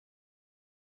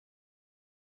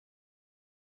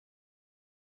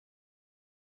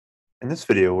In this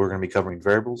video, we're going to be covering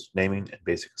variables, naming, and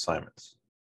basic assignments.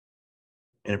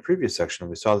 In a previous section,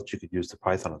 we saw that you could use the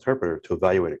Python interpreter to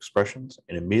evaluate expressions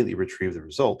and immediately retrieve the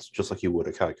results just like you would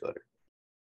a calculator.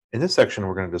 In this section,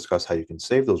 we're going to discuss how you can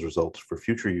save those results for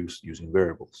future use using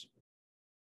variables.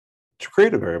 To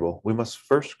create a variable, we must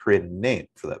first create a name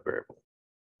for that variable.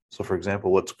 So for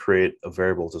example, let's create a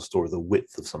variable to store the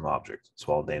width of some object.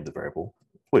 So I'll name the variable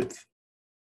width.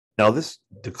 Now this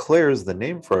declares the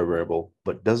name for our variable,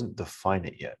 but doesn't define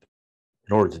it yet.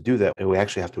 In order to do that, we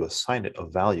actually have to assign it a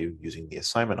value using the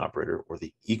assignment operator or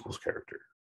the equals character.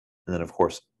 And then, of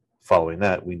course, following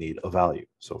that, we need a value.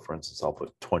 So for instance, I'll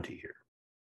put 20 here.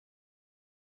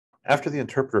 After the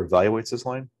interpreter evaluates this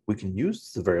line, we can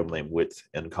use the variable name width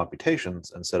in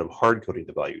computations instead of hard coding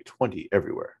the value 20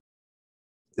 everywhere.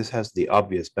 This has the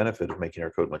obvious benefit of making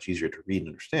our code much easier to read and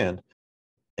understand.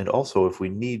 And also, if we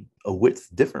need a width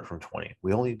different from 20,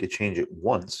 we only need to change it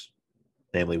once,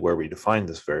 namely where we define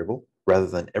this variable, rather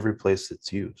than every place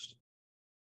it's used.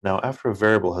 Now, after a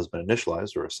variable has been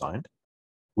initialized or assigned,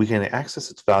 we can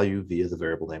access its value via the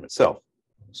variable name itself.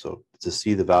 So to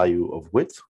see the value of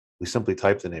width, we simply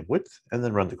type the name width and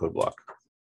then run the code block.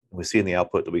 And we see in the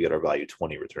output that we get our value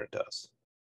 20 returned to us.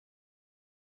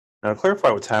 Now, to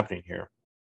clarify what's happening here,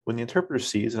 when the interpreter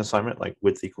sees an assignment like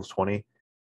width equals 20,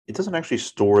 it doesn't actually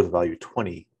store the value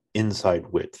 20 inside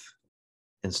width.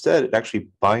 Instead, it actually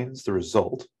binds the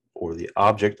result, or the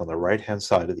object on the right-hand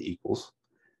side of the equals,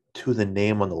 to the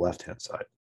name on the left-hand side.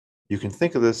 You can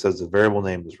think of this as the variable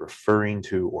name is referring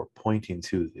to or pointing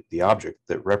to the object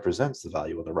that represents the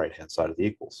value on the right-hand side of the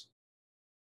equals.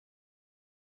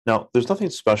 Now, there's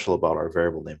nothing special about our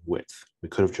variable name width. We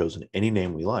could have chosen any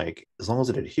name we like as long as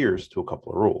it adheres to a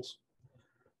couple of rules.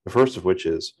 The first of which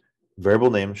is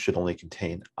variable names should only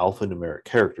contain alphanumeric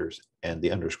characters and the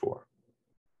underscore.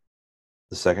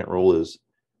 The second rule is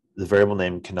the variable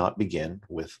name cannot begin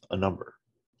with a number.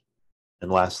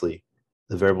 And lastly,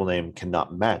 the variable name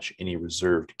cannot match any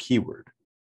reserved keyword.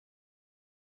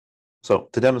 So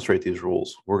to demonstrate these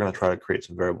rules, we're going to try to create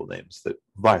some variable names that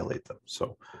violate them.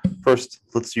 So first,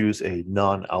 let's use a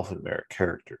non-alphanumeric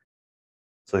character.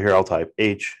 So here I'll type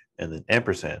H and then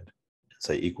ampersand and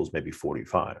say equals maybe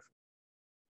 45.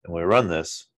 And when we run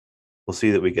this, we'll see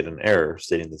that we get an error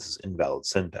stating this is invalid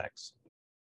syntax.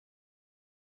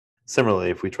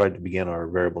 Similarly, if we tried to begin our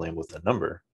variable name with a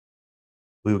number,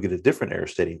 we would get a different error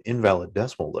stating invalid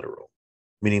decimal literal,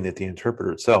 meaning that the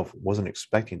interpreter itself wasn't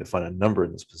expecting to find a number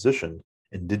in this position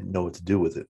and didn't know what to do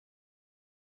with it.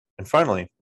 And finally,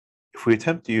 if we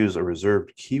attempt to use a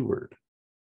reserved keyword,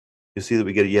 you'll see that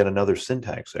we get yet another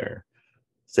syntax error,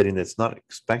 stating that it's not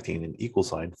expecting an equal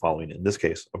sign following, in this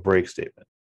case, a break statement.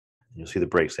 And you'll see the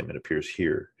break statement appears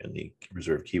here in the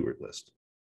reserved keyword list.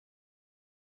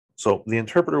 So the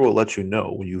interpreter will let you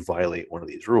know when you violate one of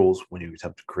these rules when you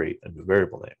attempt to create a new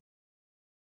variable name.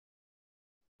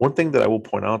 One thing that I will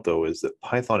point out, though, is that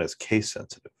Python is case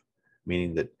sensitive,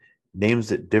 meaning that names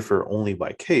that differ only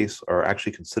by case are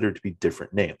actually considered to be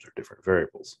different names or different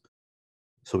variables.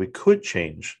 So we could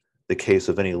change the case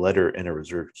of any letter in a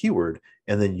reserved keyword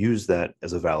and then use that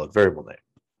as a valid variable name.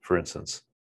 For instance,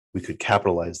 we could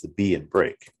capitalize the B in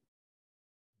break.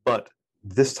 But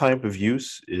this type of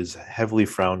use is heavily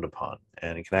frowned upon,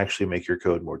 and it can actually make your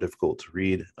code more difficult to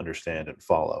read, understand, and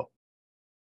follow.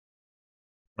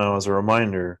 Now, as a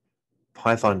reminder,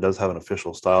 Python does have an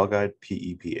official style guide,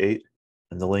 PEP8,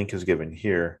 and the link is given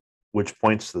here, which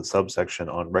points to the subsection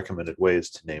on recommended ways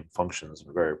to name functions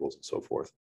and variables and so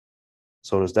forth.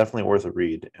 So it is definitely worth a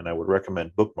read, and I would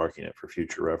recommend bookmarking it for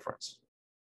future reference.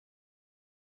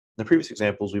 In the previous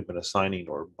examples, we've been assigning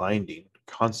or binding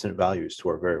constant values to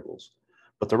our variables,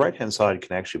 but the right-hand side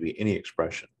can actually be any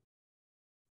expression.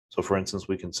 So for instance,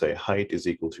 we can say height is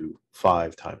equal to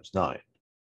 5 times 9.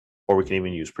 Or we can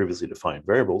even use previously defined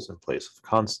variables in place of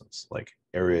constants, like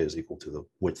area is equal to the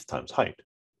width times height,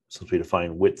 since we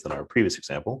defined width in our previous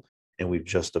example, and we've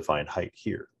just defined height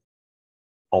here.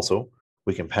 Also,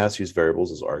 we can pass these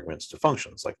variables as arguments to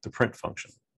functions, like the print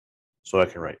function. So I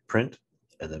can write print,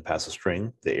 and then pass a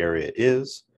string, the area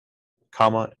is,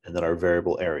 comma, and then our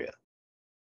variable area.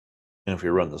 And if we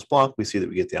run this block, we see that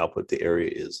we get the output, the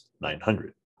area is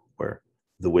 900, where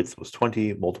the width was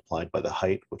 20 multiplied by the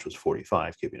height, which was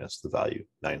 45, giving us the value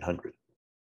 900.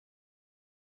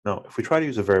 Now, if we try to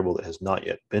use a variable that has not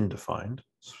yet been defined,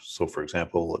 so for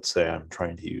example, let's say I'm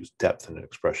trying to use depth in an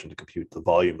expression to compute the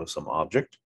volume of some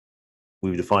object.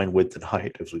 We've defined width and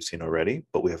height, as we've seen already,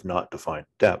 but we have not defined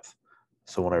depth.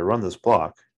 So when I run this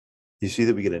block, you see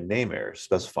that we get a name error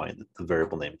specifying that the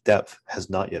variable name depth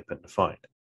has not yet been defined.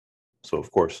 So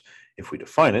of course, if we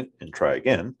define it and try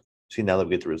again, see now that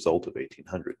we get the result of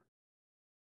 1800.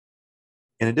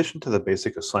 In addition to the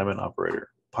basic assignment operator,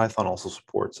 Python also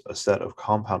supports a set of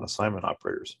compound assignment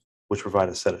operators, which provide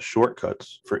a set of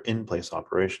shortcuts for in-place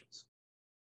operations.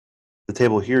 The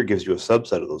table here gives you a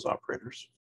subset of those operators.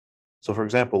 So for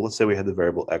example, let's say we had the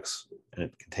variable x and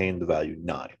it contained the value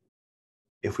 9.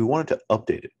 If we wanted to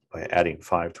update it by adding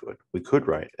 5 to it, we could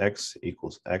write x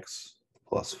equals x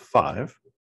plus 5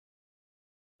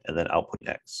 and then output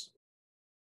x.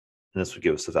 And this would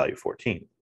give us the value 14.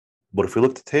 But if we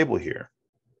look at the table here,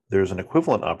 there's an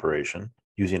equivalent operation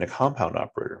using a compound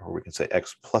operator where we can say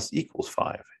x plus equals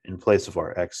 5 in place of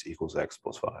our x equals x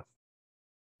plus 5.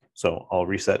 So I'll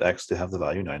reset x to have the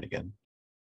value 9 again.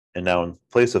 And now in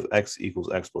place of x equals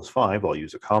x plus 5, I'll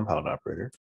use a compound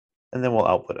operator, and then we'll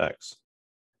output x.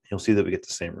 You'll see that we get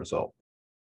the same result.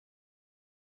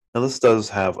 Now this does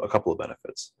have a couple of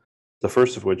benefits. The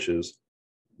first of which is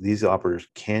these operators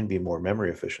can be more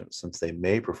memory efficient since they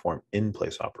may perform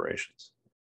in-place operations.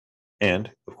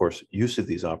 And, of course, use of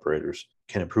these operators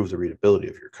can improve the readability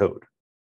of your code.